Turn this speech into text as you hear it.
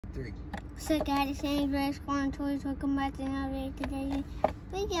3. So guys, it's Andrew Squad Toys. Welcome back to another video today.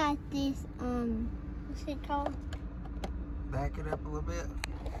 We got this, what's it called? Back it up a little bit.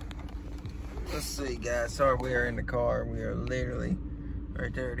 Let's see, guys. Sorry, we are in the car. We are literally,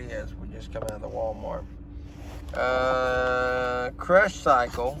 right there it is. We just come out of the Walmart. Crush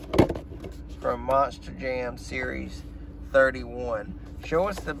Cycle from Monster Jam Series 31. Show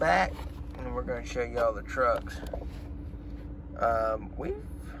us the back, and we're going to show you all the trucks.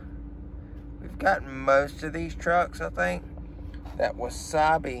 We've gotten most of these trucks, I think. That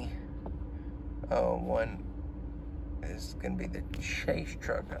Wasabi one is going to be the chase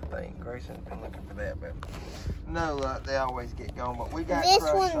truck, I think. Grayson's been looking for that, but no luck. They always get going. But we got this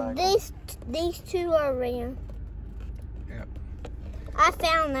Crush one. Cycle. These two are real. Yep. I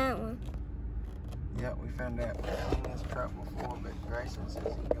found that one. Yep, we found that one in this truck before, but Grayson says he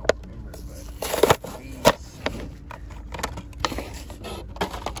don't remember. But these.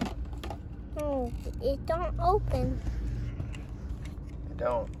 Oh, it don't open. It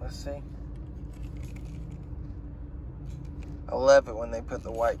don't. Let's see. I love it when they put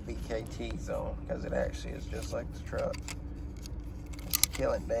the white BKTs on, because it actually is just like the truck. It's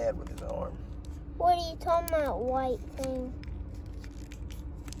killing Dad with his arm. What are you talking about, white thing?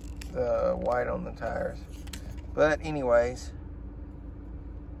 The white on the tires. But anyways,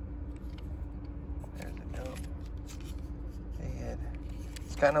 there's a dump. It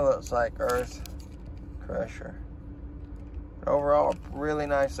kind of looks like Earth Crusher. But overall, really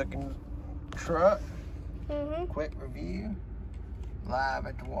nice looking truck. Quick review. Live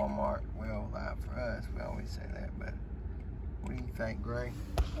at the Walmart. Well, live for us. We always say that, but what do you think, Gray?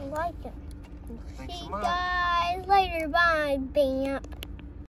 I like it. Thanks See so much. you guys later. Bye. Bam.